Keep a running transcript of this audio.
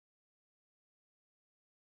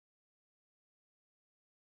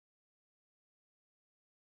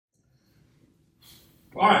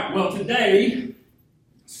All right, well, today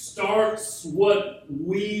starts what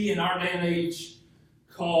we in our day and age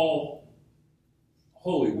call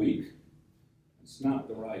Holy Week. It's not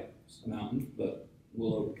the right mountain, but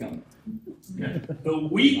we'll overcome it. The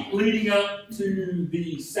week leading up to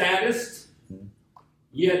the saddest,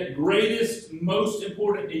 yet greatest, most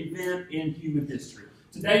important event in human history.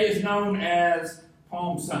 Today is known as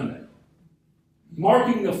Palm Sunday,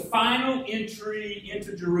 marking the final entry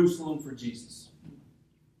into Jerusalem for Jesus.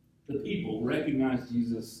 The people recognized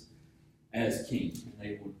Jesus as king, and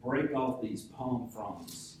they would break off these palm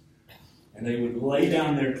fronds, and they would lay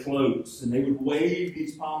down their cloaks, and they would wave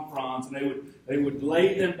these palm fronds, and they would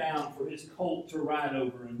lay them down for his colt to ride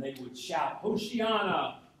over, and they would shout,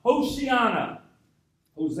 Hosanna, Hosanna,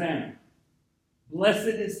 Hosanna. Blessed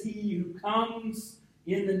is he who comes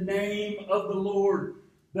in the name of the Lord,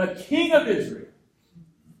 the King of Israel.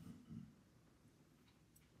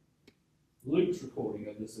 Luke's recording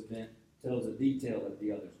of this event tells a detail that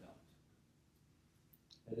the others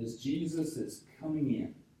don't. That as Jesus is coming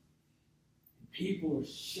in, and people are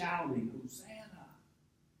shouting, Hosanna!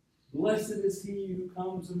 Blessed is he who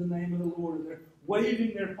comes in the name of the Lord. And they're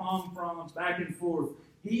waving their palm fronds back and forth.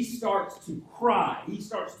 He starts to cry. He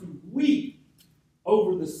starts to weep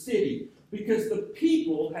over the city because the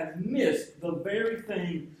people have missed the very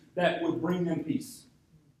thing that would bring them peace.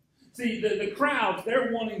 See, the crowds,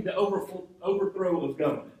 they're wanting the overthrow of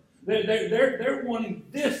government. They're wanting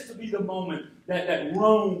this to be the moment that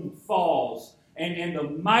Rome falls and the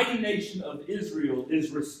mighty nation of Israel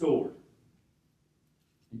is restored.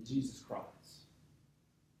 And Jesus cries.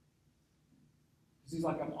 He's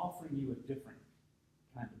like, I'm offering you a different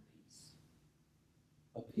kind of peace.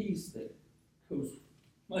 A peace that goes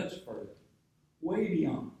much further, way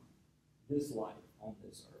beyond this life on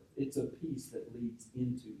this earth. It's a peace that leads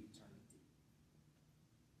into eternity.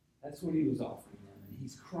 That's what he was offering them. And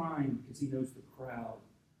he's crying because he knows the crowd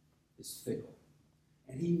is fickle.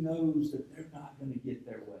 And he knows that they're not going to get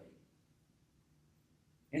their way.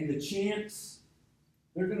 And the chants,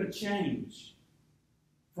 they're going to change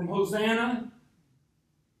from Hosanna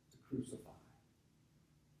to crucify.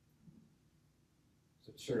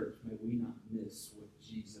 So church, may we not miss what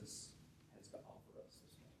Jesus has to offer us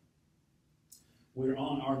this morning. We're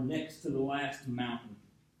on our next to the last mountain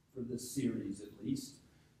for this series, at least.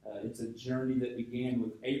 It's a journey that began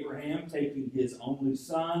with Abraham taking his only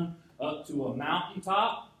son up to a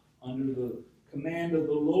mountaintop under the command of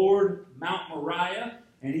the Lord, Mount Moriah,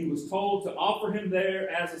 and he was told to offer him there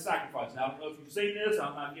as a sacrifice. Now, I don't know if you've seen this.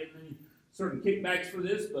 I'm not getting any certain kickbacks for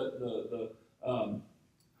this, but the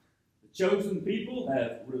Chosen people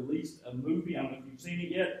have released a movie. I don't know if you've seen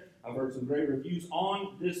it yet. I've heard some great reviews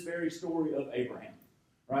on this very story of Abraham.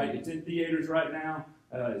 Right? It's in theaters right now.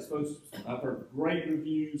 I've heard great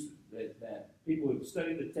reviews that people have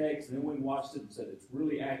studied the text and then went and watched it and said it's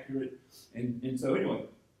really accurate. And so anyway,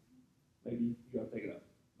 maybe you got to pick it up.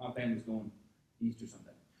 My family's going Easter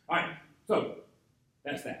Sunday. All right, so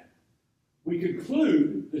that's that. We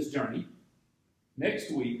conclude this journey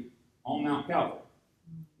next week on Mount Calvary,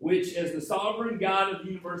 which, as the sovereign God of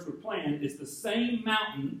the universe would plan, is the same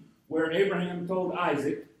mountain where Abraham told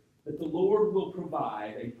Isaac that the Lord will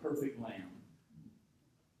provide a perfect lamb.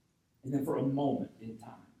 And then for a moment in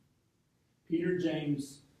time, Peter,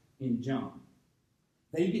 James, and John,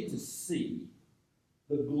 they get to see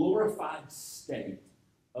the glorified state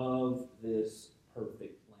of this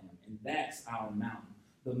perfect lamb. And that's our mountain,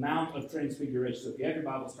 the Mount of Transfiguration. So if you have your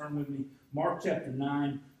Bibles, turn with me. Mark chapter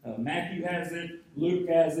 9. Matthew has it. Luke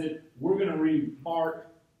has it. We're going to read Mark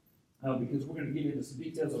because we're going to get into some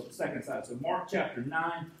details of the second side. So Mark chapter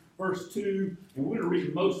 9, verse 2. And we're going to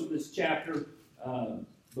read most of this chapter.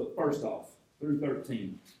 But first off, through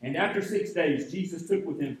 13. And after 6 days, Jesus took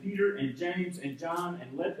with him Peter and James and John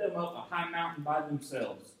and led them up a high mountain by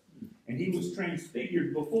themselves. And he was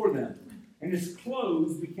transfigured before them. And his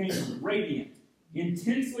clothes became radiant,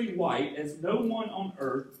 intensely white, as no one on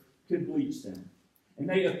earth could bleach them. And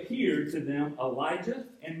they appeared to them Elijah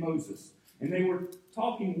and Moses. And they were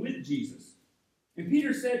talking with Jesus. And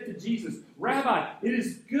Peter said to Jesus, Rabbi, it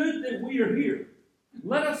is good that we are here.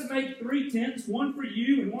 Let us make 3 tents, one for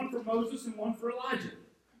you, and one for Moses, and one for Elijah.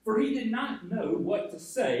 For he did not know what to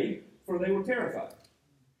say, for they were terrified.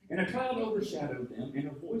 And a cloud overshadowed them, and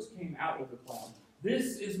a voice came out of the cloud.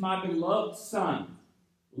 This is my beloved Son.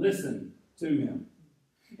 Listen to him.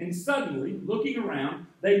 And suddenly, looking around,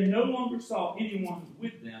 they no longer saw anyone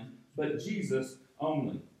with them, but Jesus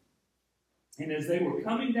only. And as they were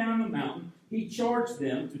coming down the mountain, he charged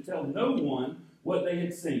them to tell no one what they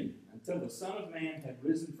had seen, until the Son of Man had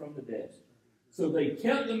risen from the dead. So they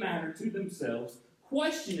kept the matter to themselves,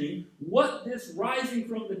 questioning what this rising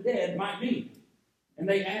from the dead might mean. And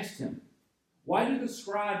they asked him, "Why do the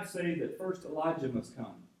scribes say that first Elijah must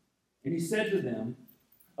come?" And he said to them,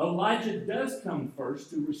 "Elijah does come first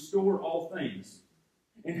to restore all things.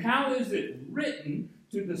 And how is it written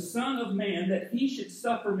to the Son of Man that he should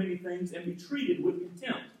suffer many things and be treated with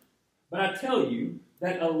contempt? But I tell you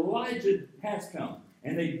that Elijah has come,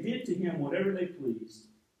 and they did to him whatever they pleased,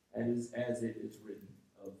 as it is written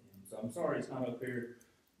of him." So I'm sorry it's not up here.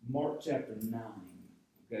 Mark chapter 9,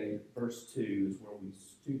 okay, verse 2 is where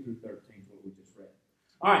 2 through 13 is what we just read.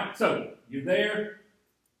 All right, so you're there.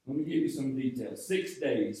 Let me give you some details. 6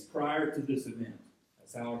 days prior to this event,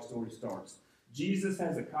 that's how our story starts, Jesus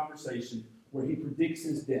has a conversation where he predicts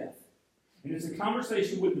his death. And it's a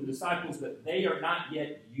conversation with the disciples that they are not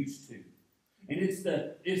yet used to. And it's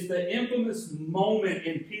the infamous moment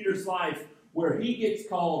in Peter's life where he gets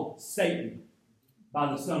called Satan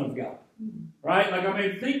by the Son of God.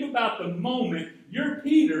 Right? Think about the moment. You're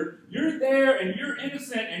Peter, you're there, and you're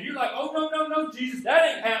innocent, and you're like, "Oh, no, Jesus, that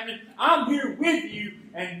ain't happening. I'm here with you."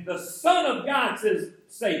 And the Son of God says,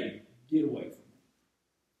 "Satan, get away from me."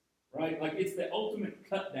 Right? It's the ultimate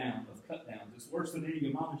cut down of cut downs. It's worse than any of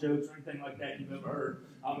your mama jokes or anything like that you've ever heard.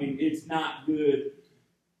 It's not good.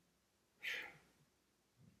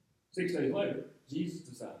 6 days later, Jesus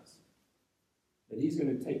decides that he's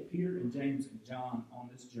going to take Peter and James and John on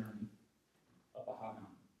this journey up a high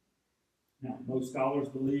mountain. Now, most scholars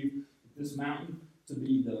believe this mountain to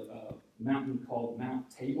be the mountain called Mount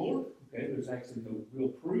Tabor. Okay, there's actually no real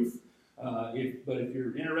proof. But if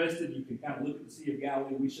you're interested, you can kind of look at the Sea of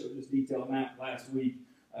Galilee. We showed this detailed map last week.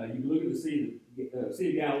 You can look at the Sea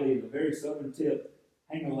of Galilee at the very southern tip.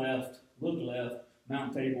 Hang a left, look left.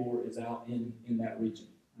 Mount Tabor is out in that region.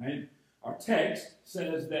 Right? Our text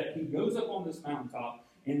says that he goes up on this mountaintop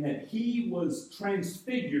and that he was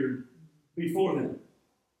transfigured before them.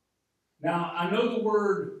 Now, I know the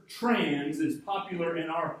word trans is popular in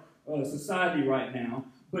our society right now,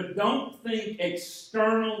 but don't think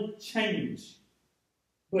external change,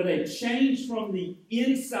 but a change from the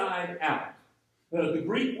inside out. The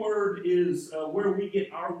Greek word is where we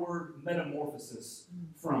get our word metamorphosis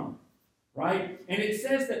from, right? And it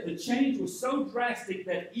says that the change was so drastic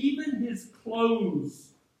that even his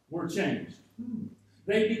clothes were changed.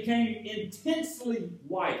 They became intensely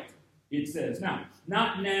white, it says. Now,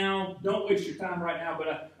 not now, don't waste your time right now,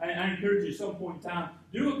 but I encourage you at some point in time,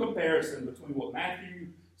 do a comparison between what Matthew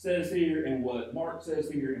says here and what Mark says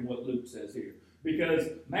here and what Luke says here. Because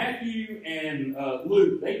Matthew and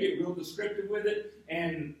Luke, they get real descriptive with it,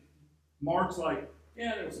 and Mark's like,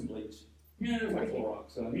 yeah, there was some bleach. Yeah, there was like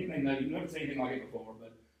Clorox. So anything that you've never seen anything like it before,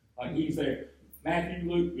 but he's there.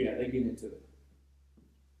 Matthew, Luke, yeah, they get into it.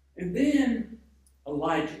 And then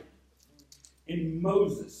Elijah and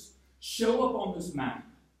Moses show up on this mountain.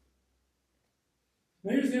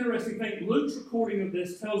 Now here's the interesting thing. Luke's recording of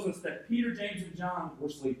this tells us that Peter, James, and John were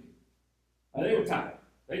sleeping. They were tired.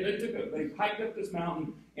 They hiked up this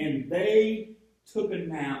mountain and they took a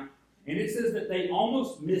nap. And it says that they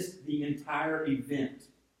almost missed the entire event.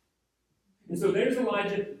 And so there's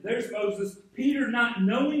Elijah, there's Moses, Peter not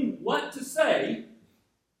knowing what to say.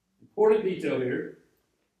 Important detail here.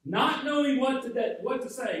 Not knowing what to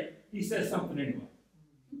say, he says something anyway.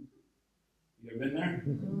 You ever been there?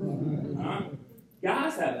 Huh?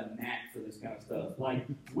 Guys have a knack for this kind of stuff.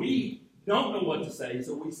 We don't know what to say,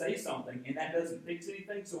 so we say something, and that doesn't fix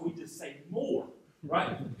anything, so we just say more.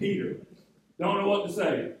 Right? Peter, don't know what to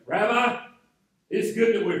say. Rabbi, it's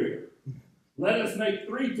good that we're here. Let us make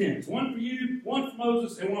 3 tents. One for you, one for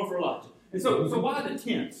Moses, and one for Elijah. And so why the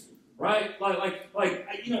tents? Right? What's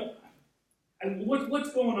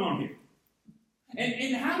going on here?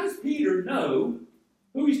 And how does Peter know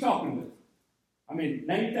who he's talking with?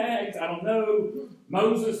 Name tags, I don't know.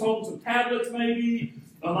 Moses holding some tablets, maybe.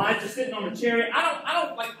 Elijah sitting on a chariot. I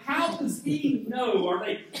don't how does he know?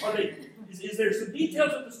 Is there some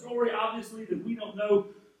details of the story, obviously, that we don't know?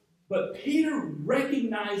 But Peter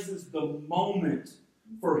recognizes the moment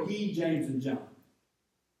for he, James, and John.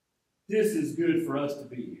 This is good for us to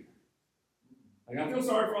be here. I feel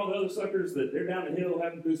sorry for all the other suckers that they're down the hill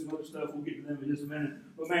having to do some other stuff. We'll get to them in just a minute.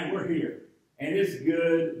 But man, we're here. And it's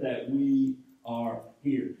good that we are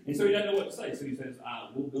here. And so he doesn't know what to say. So he says,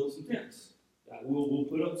 we'll build some tents. We'll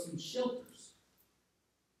put up some shelters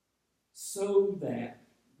so that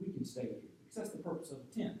we can stay here. Because that's the purpose of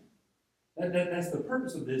a tent. That's the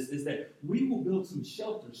purpose of this, is that we will build some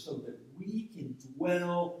shelters so that we can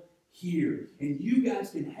dwell here. And you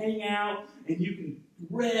guys can hang out, and you can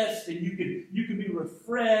rest, and you can be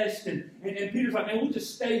refreshed. And Peter's like, man, we'll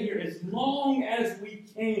just stay here as long as we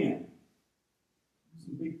can.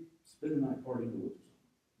 Some big spend the night party in the woods.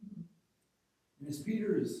 as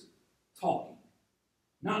Peter is talking,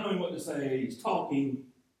 not knowing what to say, he's talking,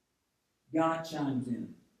 God chimes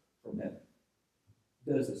in from heaven.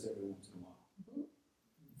 Does this every once in a while.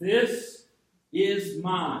 This is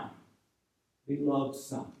my beloved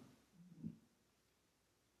Son.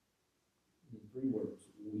 In 3 words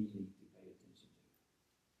we need to pay attention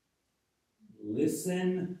to.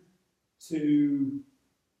 Listen to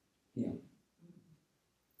Him.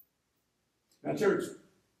 Now, church,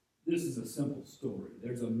 this is a simple story.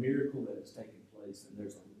 There's a miracle that has taken place, and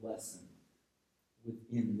there's a lesson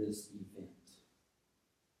within this event.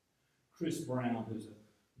 Chris Brown, who's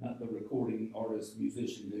not the recording artist,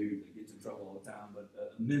 musician dude that gets in trouble all the time, but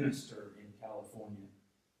a minister in California,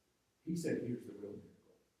 he said, here's the real miracle.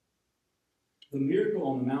 The miracle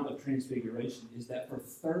on the Mount of Transfiguration is that for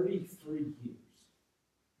 33 years,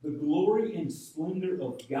 the glory and splendor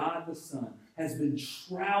of God the Son has been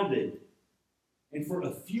shrouded. And for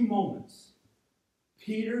a few moments,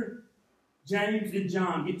 Peter, James, and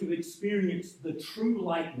John get to experience the true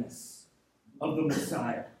likeness of the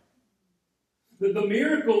Messiah. The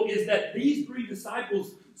miracle is that these 3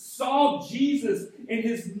 disciples saw Jesus in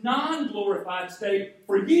his non-glorified state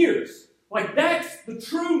for years. Like, that's the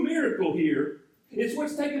true miracle here. It's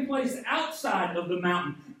what's taking place outside of the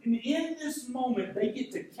mountain. And in this moment, they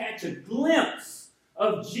get to catch a glimpse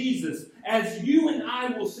of Jesus as you and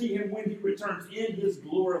I will see him when he returns in his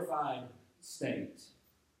glorified state.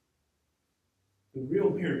 The real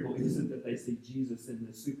miracle isn't that they see Jesus in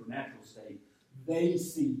the supernatural state. They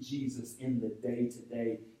see Jesus in the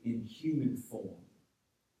day-to-day in human form.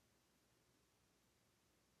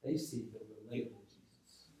 They see the relatable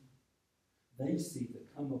Jesus. They see the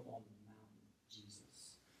come up on the mountain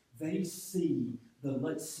Jesus. They see the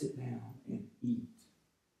let's sit down and eat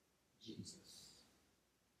Jesus.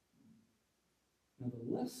 Now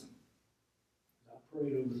the lesson, I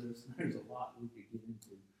prayed over this, and there's a lot we could get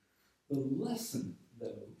into. The lesson, though,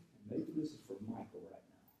 and maybe this is for Michael right now.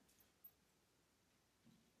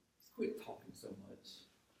 Quit talking so much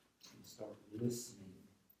and start listening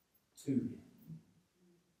to him.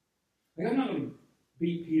 Like, I'm not going to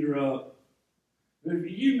beat Peter up. But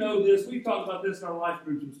if you know this, we've talked about this in our life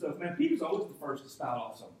groups and stuff. Man, Peter's always the first to spout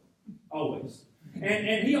off something. Always.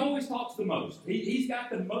 And he always talks the most. He's got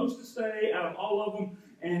the most to say out of all of them.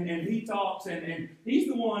 And he talks. And he's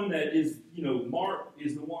the one that is, Mark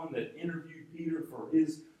is the one that interviewed Peter for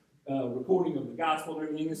his recording of the gospel and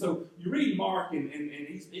everything. And so you read Mark, and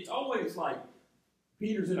it's always like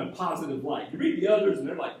Peter's in a positive light. You read the others, and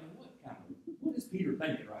they're like, man, what is Peter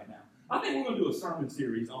thinking right now? I think we're going to do a sermon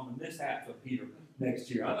series on the mishaps of Peter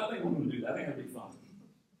next year. I think we're going to do that. I think that'd be fun.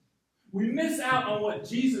 We miss out on what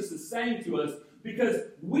Jesus is saying to us because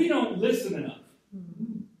we don't listen enough.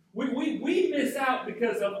 We miss out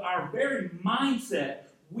because of our very mindset.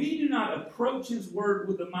 We do not approach his word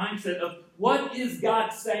with the mindset of what is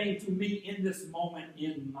God saying to me in this moment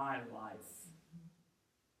in my life.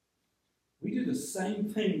 We do the same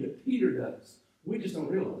thing that Peter does. We just don't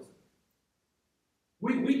realize it.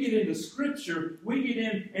 We get into Scripture, we get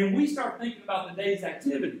in, and we start thinking about the day's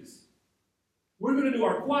activities. We're going to do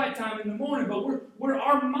our quiet time in the morning, but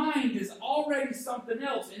our mind is already something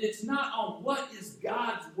else, and it's not on what is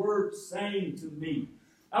God's word saying to me.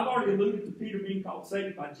 I've already alluded to Peter being called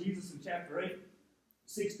Satan by Jesus in chapter 8,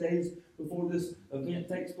 6 days before this event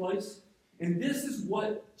takes place. And this is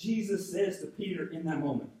what Jesus says to Peter in that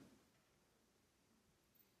moment.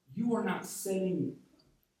 You are not setting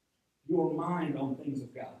your mind on things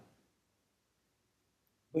of God,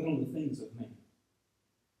 but on the things of man.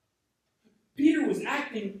 Peter was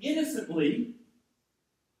acting innocently.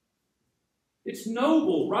 It's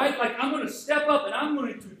noble, right? Like, I'm going to step up and I'm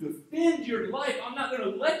going to defend your life. I'm not going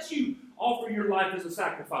to let you offer your life as a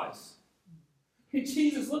sacrifice. And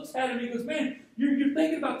Jesus looks at him and he goes, man, you're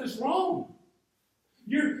thinking about this wrong.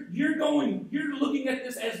 You're looking at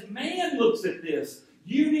this as man looks at this.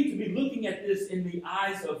 You need to be looking at this in the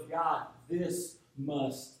eyes of God. This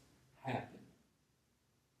must happen.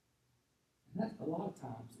 And that, a lot of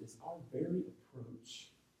times, is our very approach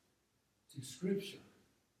to Scripture.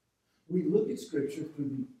 We look at Scripture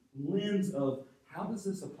through the lens of how does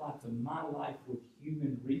this apply to my life with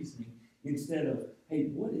human reasoning instead of, hey,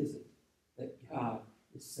 what is it that God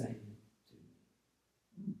is saying to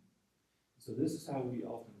me? So this is how we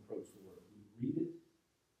often approach the Word. We read it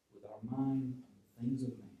with our mind on the things of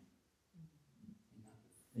man and not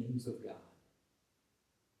the things of God.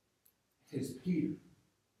 As Peter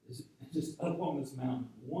is just up on this mountain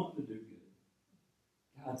wanting to do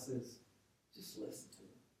good, God says, just listen to him.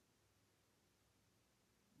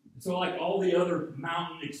 So like all the other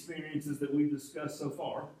mountain experiences that we've discussed so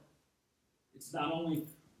far, it's not only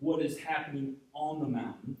what is happening on the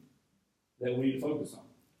mountain that we need to focus on.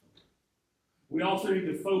 We also need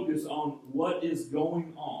to focus on what is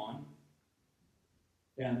going on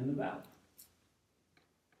down in the valley.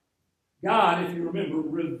 God, if you remember,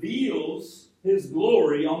 reveals his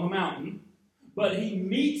glory on the mountain, but he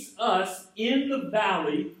meets us in the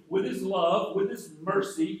valley with his love, with his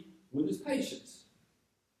mercy, with his patience.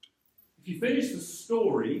 If you finish the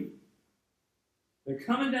story, they're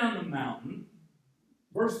coming down the mountain,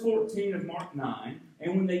 verse 14 of Mark 9,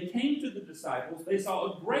 and when they came to the disciples, they saw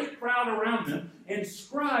a great crowd around them and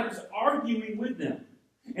scribes arguing with them.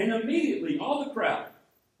 And immediately all the crowd,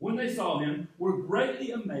 when they saw him, were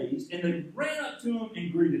greatly amazed, and they ran up to him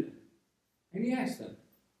and greeted him. And he asked them,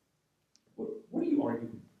 what are you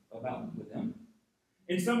arguing about with them?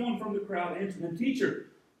 And someone from the crowd answered him, Teacher,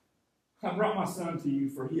 I brought my son to you,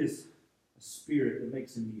 for he is a spirit that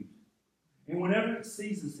makes him mute. And whenever it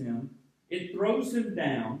seizes him, it throws him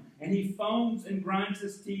down, and he foams and grinds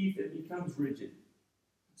his teeth and becomes rigid.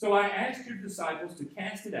 So I asked your disciples to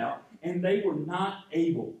cast it out, and they were not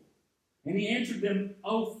able. And he answered them,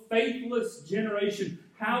 O faithless generation,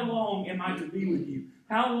 how long am I to be with you?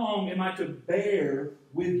 How long am I to bear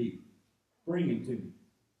with you? Bring him to me.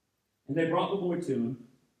 And they brought the boy to him.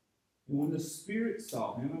 And when the spirit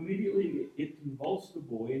saw him, immediately it convulsed the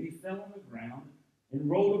boy, and he fell on the ground and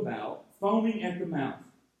rolled about, foaming at the mouth.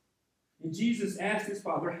 And Jesus asked his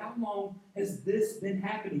father, How long has this been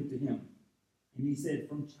happening to him? And he said,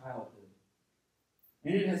 From childhood.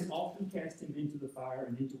 And it has often cast him into the fire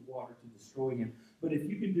and into water to destroy him. But if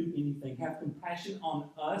you can do anything, have compassion on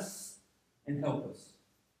us and help us.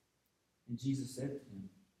 And Jesus said to him,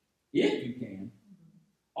 If you can,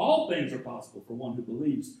 all things are possible for one who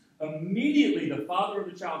believes. Immediately the father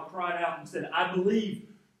of the child cried out and said, I believe,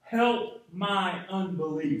 help my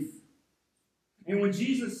unbelief. And when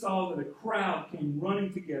Jesus saw that a crowd came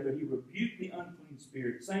running together, he rebuked the unclean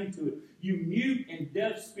spirit, saying to it, You mute and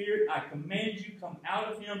deaf spirit, I command you, come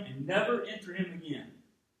out of him and never enter him again.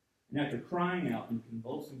 And after crying out and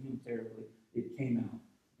convulsing him terribly, it came out.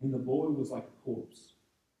 And the boy was like a corpse,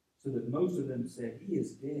 so that most of them said, He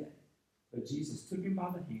is dead. But Jesus took him by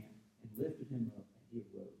the hand and lifted him up, and he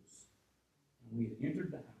arose. And when he had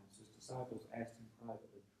entered the house, his disciples asked him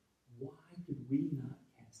privately, Why could we not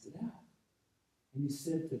cast it out? And he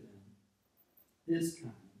said to them, This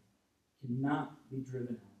kind cannot be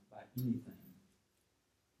driven out by anything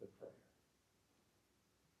but prayer.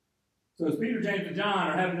 So as Peter, James, and John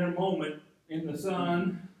are having their moment in the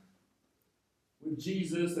sun with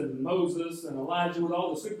Jesus and Moses and Elijah, with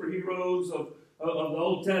all the superheroes of the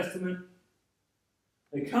Old Testament,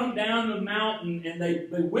 they come down the mountain and they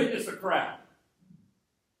witness a crowd.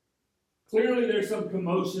 Clearly there's some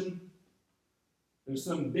commotion. There's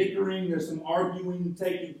some bickering, there's some arguing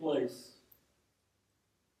taking place.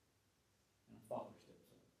 And a father steps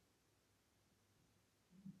up.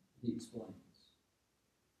 He explains,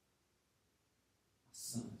 My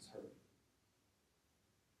son is hurting.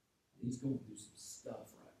 And he's going through some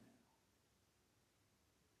stuff right now.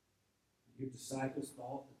 Your disciples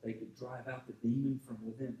thought that they could drive out the demon from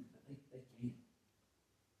within, but they can't.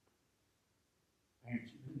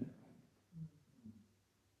 Parents, you've been there, right?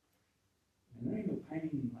 And there ain't no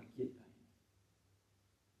pain like kid pain.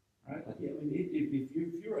 Right? Like, I mean,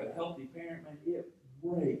 if you're a healthy parent, man, it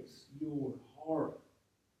breaks your heart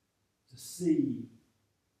to see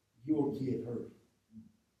your kid hurt.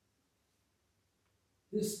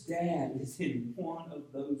 This dad is in one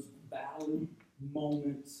of those valley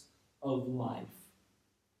moments of life.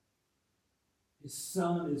 His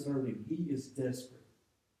son is hurting. He is desperate.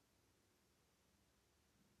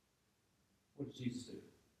 What does Jesus do?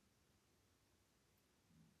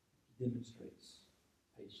 He demonstrates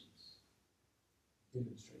patience.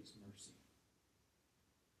 Demonstrates mercy.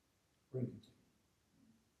 Bring it to him.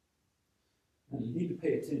 Now you need to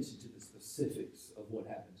pay attention to the specifics of what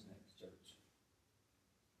happens next, church.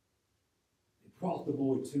 They brought the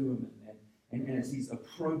boy to him, and as he's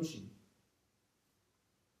approaching,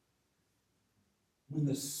 when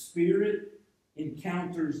the Spirit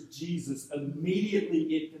encounters Jesus, immediately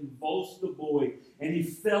it convulsed the boy, and he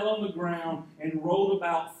fell on the ground and rolled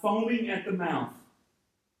about, foaming at the mouth.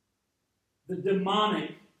 The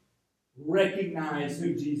demonic recognize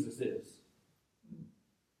who Jesus is.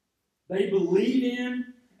 They believe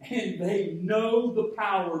in and they know the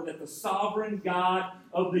power that the sovereign God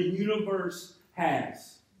of the universe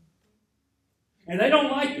has. And they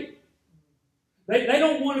don't like it. They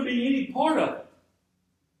don't want to be any part of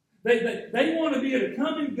it. They want to be able to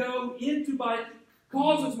come and go into by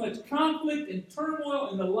cause as much conflict and turmoil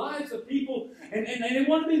in the lives of people, and they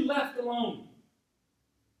want to be left alone.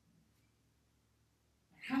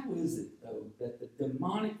 how is it, though, that the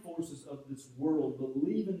demonic forces of this world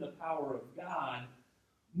believe in the power of God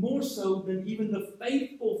more so than even the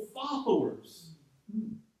faithful followers?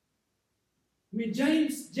 I mean,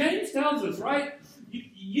 James tells us, right?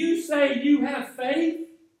 You say you have faith,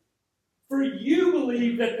 for you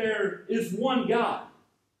believe that there is one God.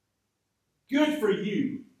 Good for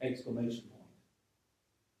you! Exclamation point.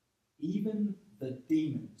 Even the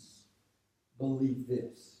demons believe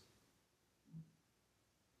this.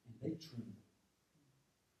 And they tremble.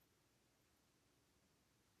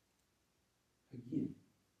 Again,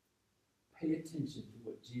 pay attention to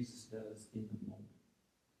what Jesus does in the moment.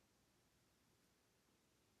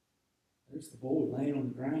 There's the boy laying on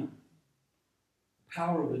the ground. The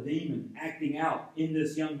power of the demon acting out in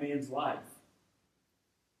this young man's life.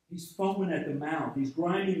 He's foaming at the mouth. He's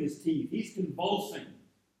grinding his teeth. He's convulsing.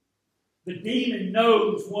 The demon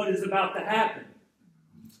knows what is about to happen.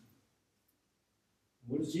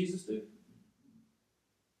 What does Jesus do?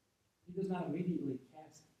 He does not immediately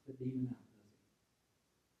cast the demon out,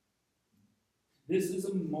 does he? This is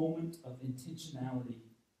a moment of intentionality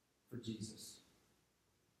for Jesus.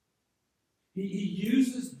 He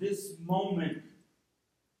uses this moment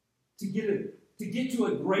to get to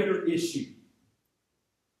a greater issue.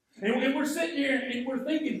 And we're sitting here and we're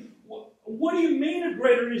thinking, what do you mean a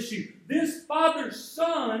greater issue? This father's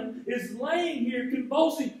son is laying here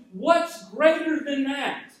convulsing. What's greater than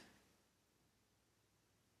that?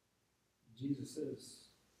 Jesus says,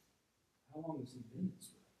 how long has he been this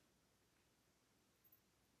way?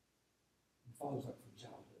 The father's like, from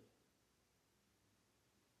childhood.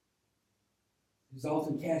 He's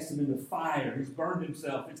often cast him into fire. He's burned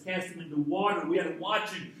himself. He's cast him into water. We had to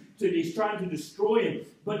watch him. He's trying to destroy him.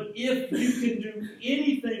 But if you can do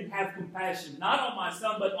anything, have compassion, not on my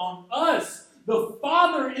son, but on us. The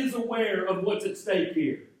Father is aware of what's at stake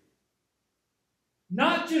here.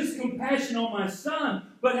 Not just compassion on my son,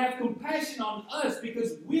 but have compassion on us,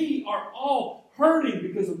 because we are all hurting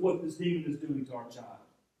because of what this demon is doing to our child.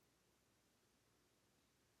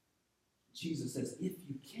 Jesus says, if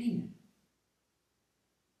you can.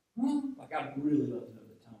 Huh? Like, I'd really love to know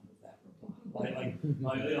the tone of that reply.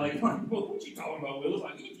 Like, well, what you talking about, Will? It's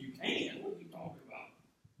like, if you can, what are you talking about?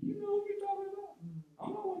 You know what you're talking about?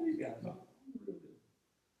 I'm not one of these guys. I'm real good.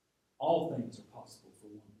 All things are possible for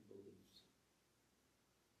one who believes.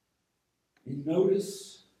 And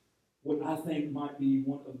notice what I think might be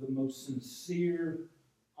one of the most sincere,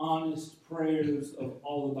 honest prayers of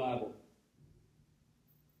all the Bible.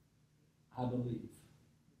 I believe.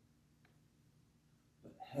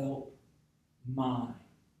 But help my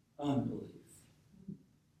unbelief.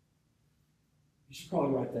 You should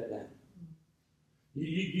probably write that down.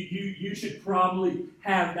 You should probably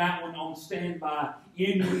have that one on standby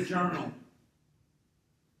in your journal.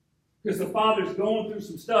 Because the Father's going through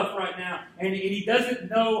some stuff right now, and he doesn't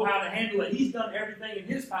know how to handle it. He's done everything in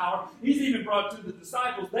his power. He's even brought to the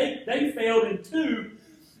disciples. They failed in two.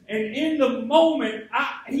 And in the moment,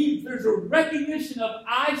 there's a recognition of,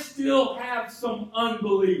 I still have some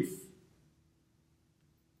unbelief.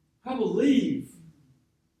 I believe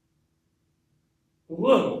a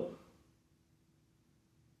little.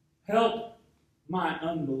 Help my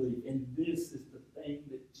unbelief. And this is the thing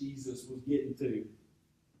that Jesus was getting to.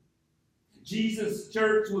 Jesus'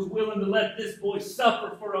 church was willing to let this boy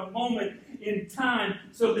suffer for a moment in time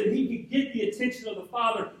so that he could get the attention of the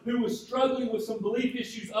Father, who was struggling with some belief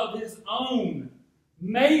issues of his own.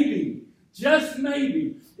 Maybe, just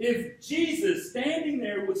maybe, if Jesus standing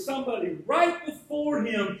there with somebody right before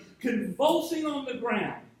him convulsing on the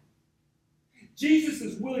ground, Jesus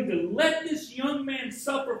is willing to let this young man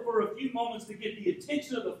suffer for a few moments to get the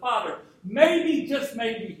attention of the Father. Maybe, just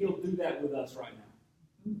maybe, he'll do that with us right now.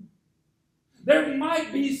 There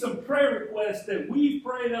might be some prayer requests that we've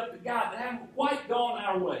prayed up to God that haven't quite gone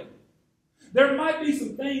our way. There might be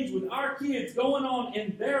some things with our kids going on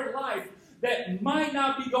in their life that might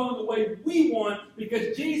not be going the way we want,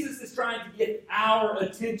 because Jesus is trying to get our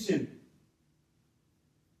attention.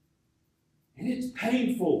 And it's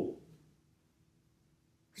painful.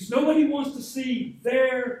 Because nobody wants to see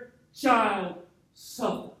their child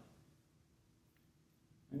suffer.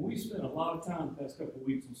 And we spent a lot of time the past couple of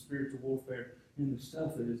weeks on spiritual warfare and the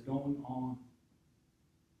stuff that is going on.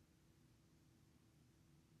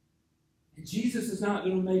 And Jesus is not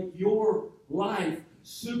going to make your life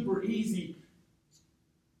super easy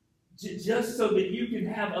just so that you can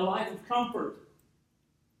have a life of comfort.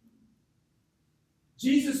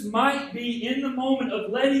 Jesus might be in the moment of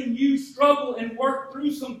letting you struggle and work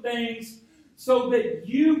through some things so that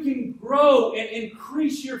you can grow and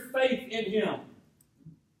increase your faith in Him.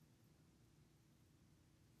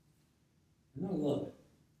 And I love it.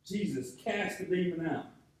 Jesus cast the demon out.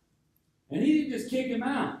 And he didn't just kick him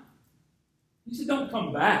out. He said, don't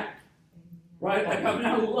come back. Right? Like, I mean,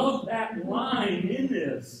 I love that line in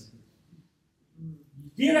this.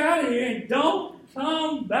 Get out of here and don't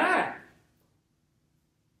come back.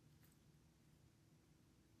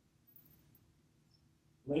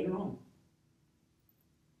 Later on,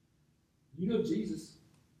 you know, Jesus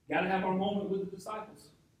got to have our moment with the disciples.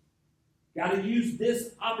 Got to use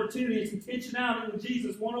this opportunity. It's intentionality with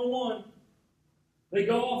Jesus 101. They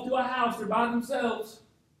go off to a house. They're by themselves.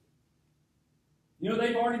 You know,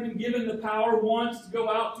 they've already been given the power once to go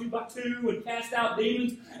out 2 by 2 and cast out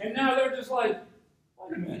demons. And now they're just like,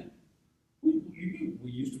 wait a minute. We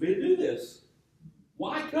used to be able to do this.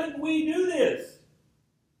 Why couldn't we do this?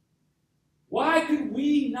 Why could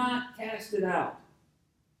we not cast it out?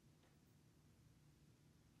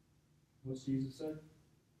 What's Jesus say?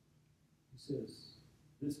 He says,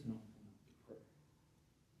 this can only come out through prayer.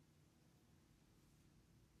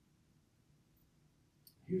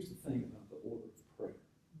 Here's the thing about the order of prayer.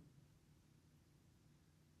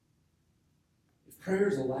 If prayer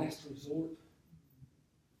is a last resort,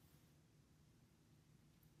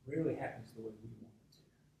 it rarely happens the way we want it to.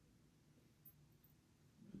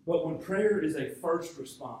 But when prayer is a first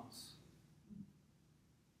response,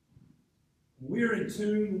 we're in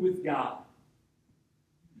tune with God.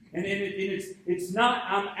 And it's not,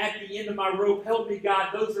 I'm at the end of my rope, help me God.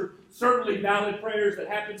 Those are certainly valid prayers that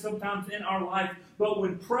happen sometimes in our life. But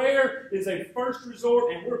when prayer is a first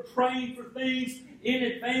resort and we're praying for things in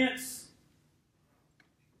advance,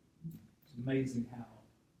 it's amazing how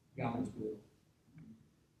God's will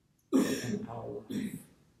and our life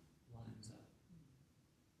lines up.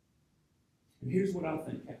 And here's what I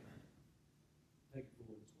think happened. Take it for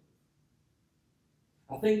what it's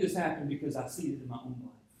worth. I think this happened because I see it in my own life.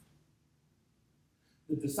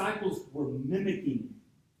 The disciples were mimicking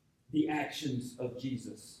the actions of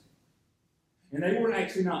Jesus. And they weren't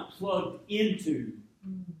actually not plugged into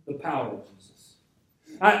the power of Jesus.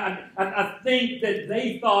 I think that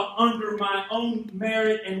they thought under my own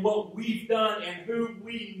merit and what we've done and who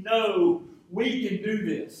we know, we can do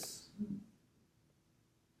this.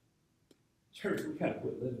 Church, we've got to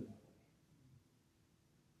quit living that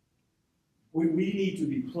way. We need to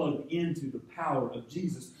be plugged into the power of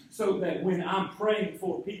Jesus so that when I'm praying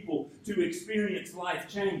for people to experience life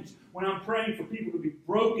change, when I'm praying for people to be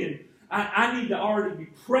broken, I need to already be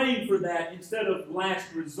praying for that instead of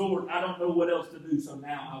last resort. I don't know what else to do, so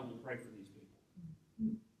now I will pray for these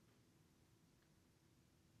people.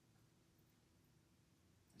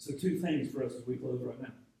 So 2 things for us as we close right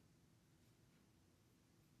now.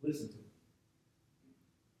 Listen to them.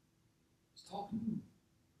 Just talk to them.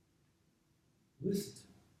 Listen to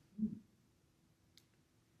them.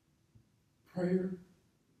 Prayer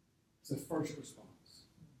is a first response,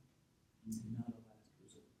 not a last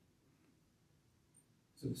resort.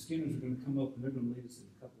 So the Skinners are going to come up and they're going to lead us in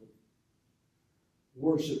a couple of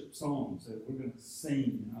worship songs that we're going to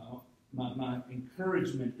sing. My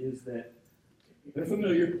encouragement is that they're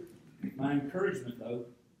familiar. My encouragement, though,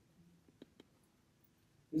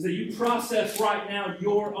 is that you process right now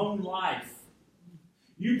your own life.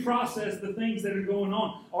 You process the things that are going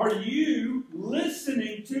on. Are you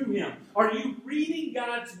listening to Him? Are you reading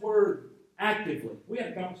God's Word actively? We had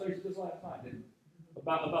a conversation this last night, didn't we?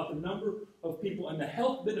 About the number of people and the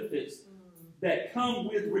health benefits that come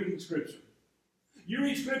with reading Scripture. You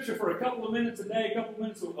read Scripture for a couple of minutes a day, a couple of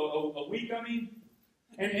minutes a week,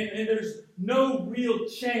 and there's no real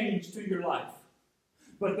change to your life.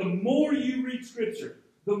 But the more you read Scripture,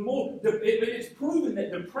 the more, it's proven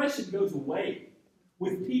that depression goes away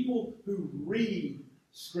with people who read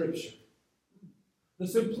Scripture. The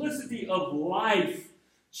simplicity of life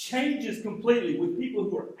changes completely with people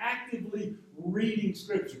who are actively reading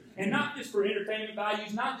Scripture. And not just for entertainment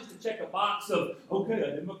values, not just to check a box of, okay,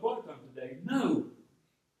 I did my quiet time today. No.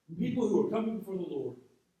 People who are coming before the Lord.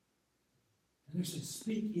 And they're saying,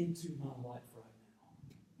 speak into my life right now.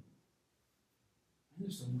 And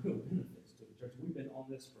there's some real benefits to it, church. We've been on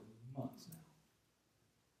this for months now.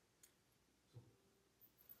 So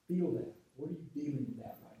feel that. What are you dealing with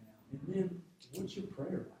that right now? And then, what's your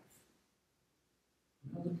prayer life?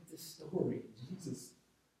 Now look at this story. Jesus,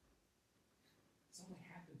 this only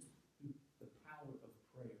happens through the power of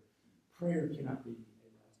prayer. Prayer cannot be a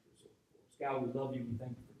last resort for us. God, we love you. We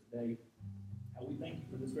thank you for today. God, we thank you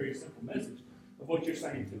for this very simple message of what you're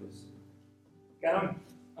saying to us. God,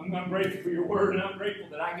 I'm grateful for your word, and I'm grateful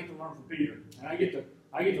that I get to learn from Peter. And I get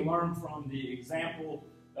to learn from the example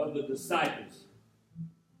of the disciples.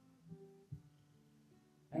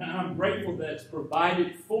 And I'm grateful that it's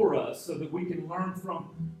provided for us so that we can learn from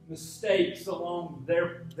mistakes along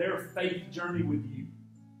their faith journey with you.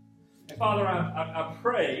 And Father, I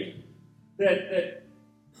pray that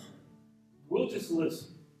we'll just listen.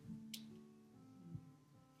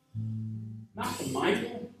 Not to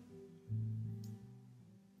Michael,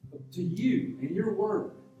 but to you and your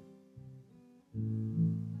word.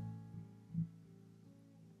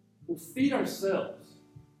 We'll feed ourselves.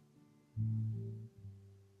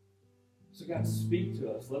 So God, speak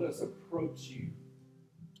to us. Let us approach you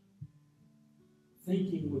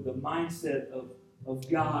thinking with the mindset of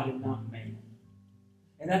God and not man.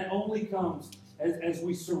 And that only comes as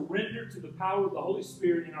we surrender to the power of the Holy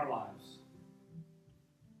Spirit in our lives.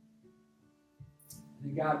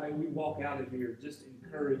 And God, may we walk out of here just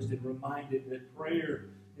encouraged and reminded that prayer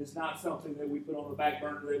is not something that we put on the back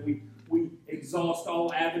burner, that we exhaust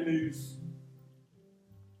all avenues.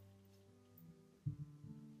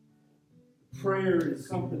 Prayer is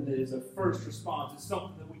something that is a first response. It's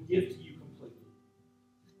something that we give to you completely.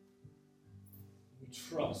 We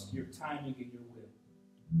trust your timing and your will.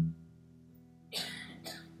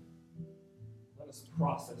 Let us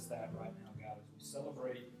process that right now, God, as we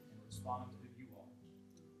celebrate and respond to who you are.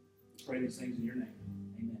 We pray these things in your name.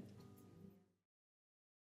 Amen.